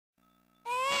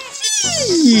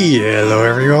Hello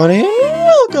everyone and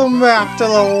welcome back to the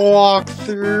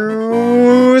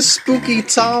walkthrough Spooky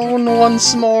Town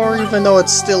once more, even though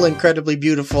it's still incredibly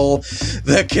beautiful.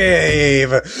 The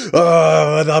Cave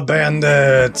of the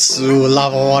Bandits! Ooh,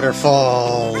 lava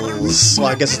waterfalls. Well,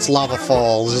 I guess it's lava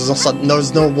falls.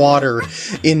 There's no water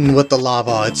in with the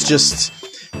lava, it's just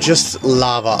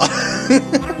lava.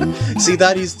 See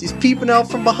that? He's peeping out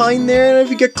from behind there, and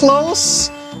if you get close...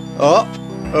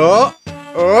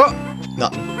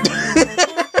 Nothing.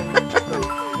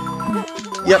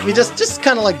 Yep, we just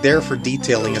kind of like there for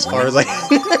detailing as far as like...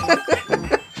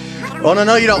 Oh,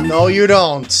 no, you don't. No, you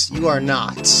don't. You are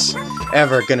not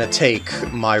ever gonna take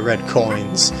my red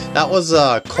coins. That was,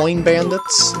 coin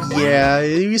bandits? Yeah,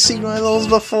 you've seen one of those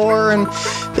before, and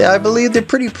I believe they're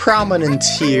pretty prominent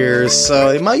here,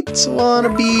 so you might want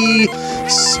to be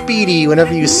speedy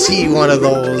whenever you see one of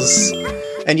those.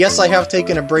 And yes, I have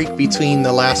taken a break between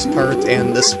the last part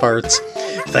and this part,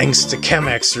 thanks to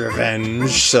Chemic's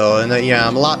revenge, so yeah,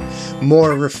 I'm a lot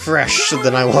more refreshed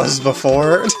than I was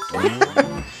before.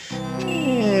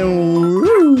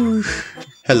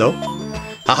 Hello?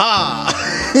 Haha!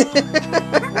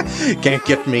 Can't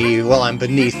get me while I'm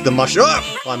beneath the mushroom.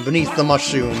 I'm beneath the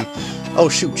mushroom. Oh,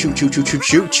 shoot.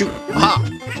 Aha!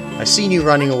 I seen you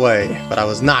running away, but I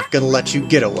was not gonna let you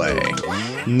get away.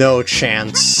 No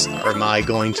chance am I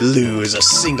going to lose a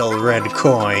single red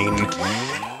coin.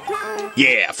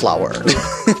 Yeah, flower.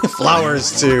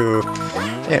 Flowers too.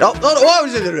 And,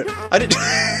 I didn't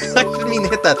mean to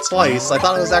hit that twice. I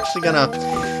thought I was actually gonna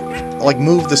like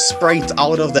move the sprite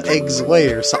out of the egg's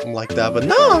way or something like that, but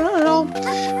no.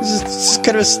 It's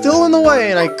kind of still in the way,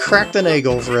 and I cracked an egg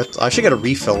over it. I should get a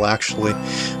refill, actually.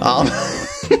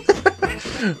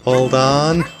 Hold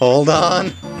on.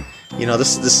 You know,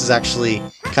 this is actually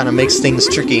kind of makes things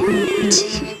tricky.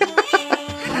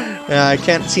 Yeah, I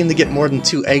can't seem to get more than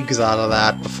 2 eggs out of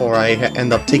that before I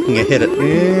end up taking a hit at...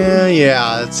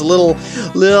 Yeah, it's a little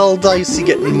dicey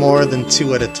getting more than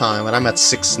 2 at a time, and I'm at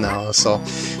 6 now, so...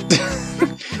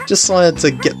 Just wanted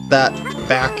to get that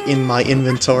back in my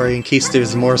inventory in case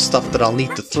there's more stuff that I'll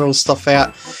need to throw stuff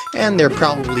at, and there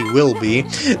probably will be.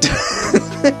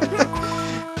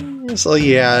 So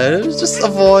yeah, just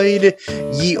avoid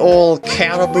ye old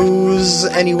cataboos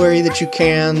anywhere that you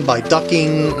can by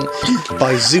ducking,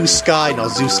 by Zeusky. No,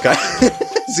 Zeusky.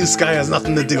 Zeusky has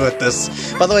nothing to do with this.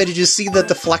 By the way, did you see the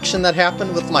deflection that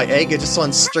happened with my egg? It just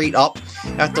went straight up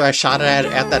after I shot it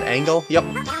at that angle. Yep.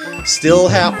 Still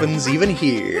happens even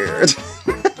here.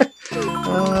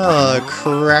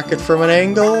 Crack it from an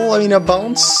angle, I mean a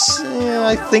bounce. Yeah,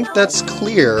 I think that's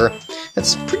clear.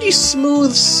 It's pretty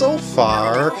smooth so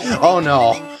far. Oh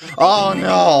no!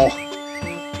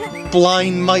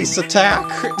 Blind mice attack!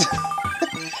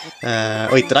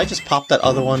 Wait, did I just pop that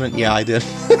other one? Yeah, I did.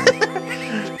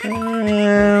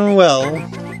 Well.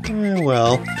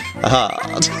 Aha.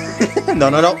 No.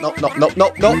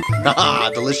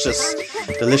 Aha, delicious.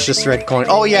 Delicious red coin.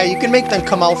 Oh yeah, you can make them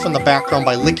come out from the background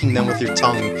by licking them with your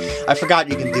tongue. I forgot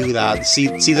you can do that. See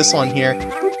this one here?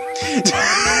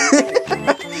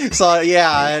 So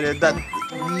yeah,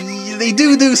 they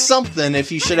do something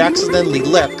if you should accidentally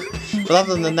lick. But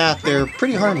other than that, they're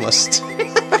pretty harmless.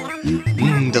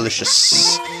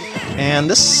 Delicious. And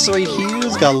this right here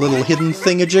has got a little hidden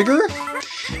thingamajigger.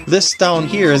 This down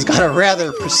here has got a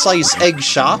rather precise egg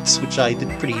shot, which I did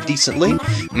pretty decently.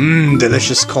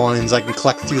 Delicious coins I can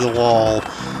collect through the wall.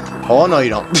 Oh, no you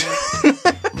don't.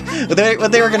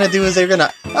 What they were gonna do is they were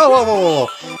gonna... Whoa.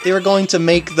 They were going to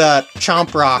make that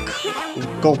Chomp Rock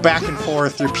go back and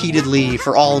forth repeatedly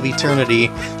for all of eternity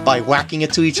by whacking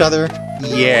it to each other.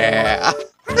 Yeah.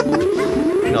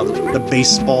 You know, the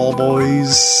baseball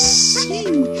boys.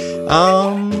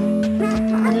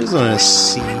 I just want to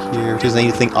see here if there's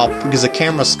anything up, because the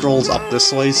camera scrolls up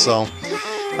this way, so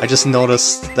I just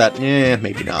noticed that,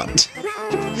 maybe not.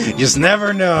 You just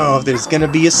never know if there's gonna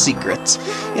be a secret.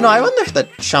 You know, I wonder if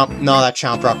that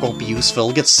Chomp Rock won't be useful.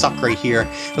 It'll get stuck right here.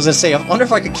 I was gonna say, I wonder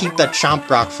if I could keep that Chomp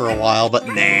Rock for a while, but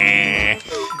nah.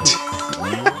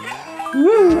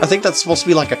 I think that's supposed to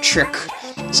be like a trick,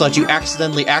 so that you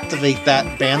accidentally activate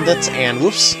that bandit, and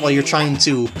whoops, while you're trying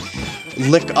to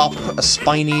lick up a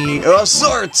spiny...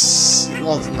 sorts!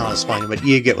 Well, not a spiny, but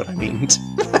you get what I mean.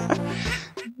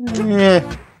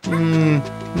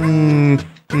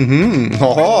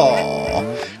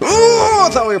 Oh, I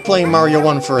thought we were playing Mario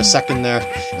 1 for a second there,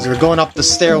 because we were going up the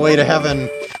stairway to heaven,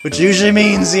 which usually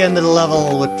means the end of the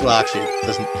level, which, well, actually, it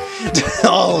doesn't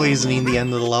always mean the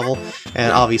end of the level.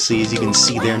 And obviously, as you can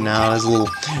see there now, there's a little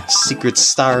secret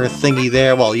star thingy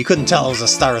there. Well, you couldn't tell it was a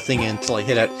star thingy until I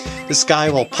hit it. This guy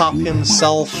will pop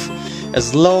himself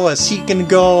as low as he can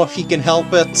go if he can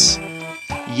help it.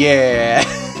 Yeah!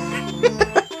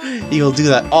 He will do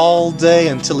that all day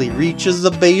until he reaches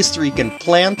the base where he can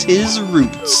plant his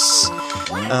roots.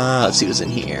 Let's see what's in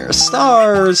here.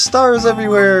 Stars! Stars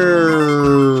everywhere!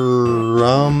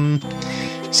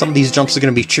 Some of these jumps are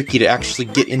going to be tricky to actually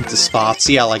get into spots.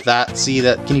 Yeah, like that. See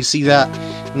that? Can you see that?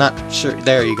 Not sure.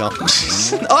 There you go.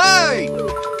 Oi!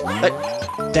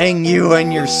 Dang you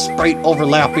and your sprite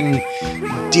overlapping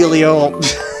dealio.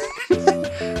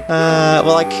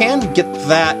 Well, I can get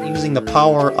that using the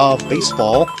power of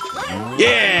baseball.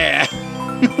 Yeah!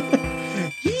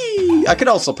 I could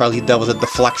also probably deal with a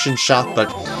deflection shot, but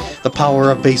the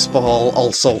power of baseball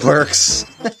also works.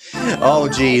 Oh,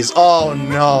 jeez. Oh,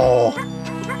 no.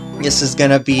 This is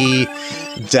gonna be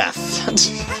death.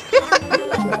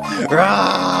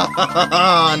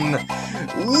 Run!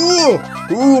 Ooh!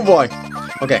 Ooh, boy.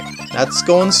 Okay, that's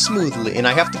going smoothly, and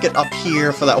I have to get up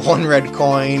here for that one red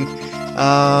coin.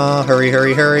 Hurry,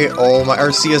 hurry, hurry. Oh, my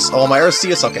Arceus. Oh, my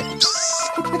Arceus. Okay.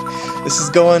 This is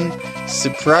going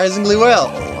surprisingly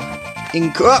well.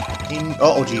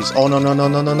 Oh, jeez. Oh, no, no, no,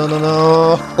 no, no, no, no,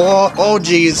 no. Oh,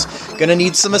 jeez. Gonna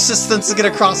need some assistance to get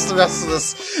across the rest of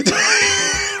this.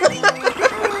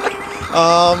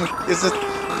 Is it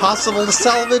possible to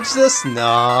salvage this?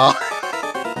 No.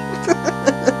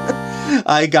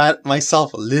 I got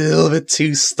myself a little bit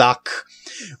too stuck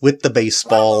with the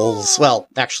baseballs. Well,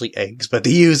 actually eggs, but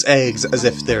they use eggs as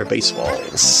if they're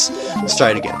baseballs. Let's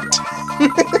try it again.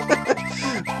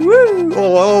 Woo!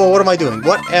 Oh, what am I doing?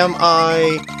 What am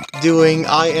I doing?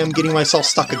 I am getting myself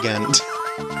stuck again.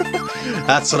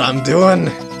 That's what I'm doing.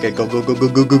 Okay, go, go, go, go,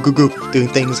 go, go, go, go. Doing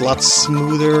things a lot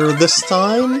smoother this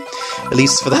time. At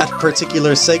least for that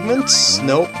particular segment.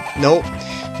 Nope, nope.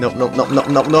 Nope, nope, nope, nope,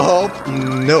 nope, nope.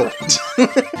 Nope.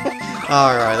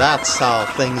 Alright, that's how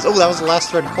things... Oh, that was the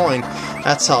last red coin.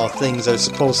 That's how things are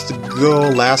supposed to go.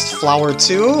 Last flower,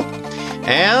 too.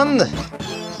 And...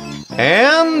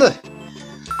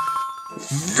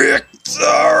 Victory!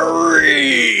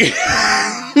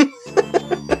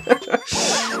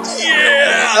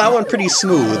 Yeah! That went pretty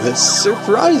smooth,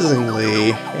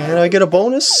 surprisingly. And I get a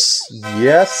bonus?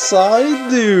 Yes, I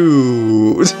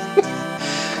do!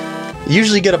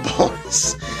 Usually get a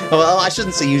bonus. Well, I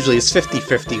shouldn't say usually, it's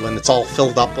 50-50 when it's all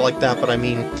filled up like that, but I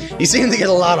mean, you seem to get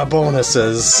a lot of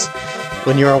bonuses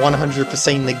when you're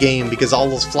 100%ing the game, because all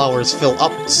those flowers fill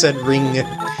up said ring,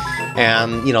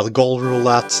 and, you know, the gold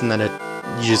roulettes, and then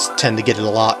you just tend to get it a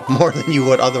lot more than you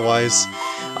would otherwise.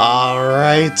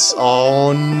 Alright,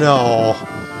 oh no.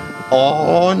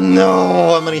 Oh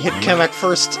no, I'm gonna hit Kamek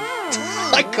first.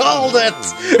 I called it!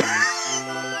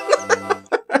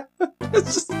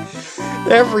 It's just,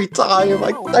 every time,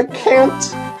 I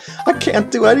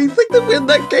can't do anything to win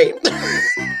that game.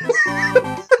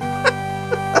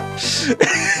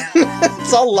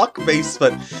 It's all luck-based,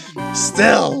 but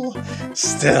still.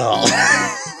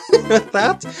 With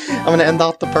that, I'm gonna end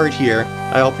out the part here.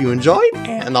 I hope you enjoyed,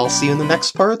 and I'll see you in the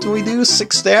next part when we do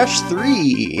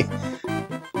 6-3.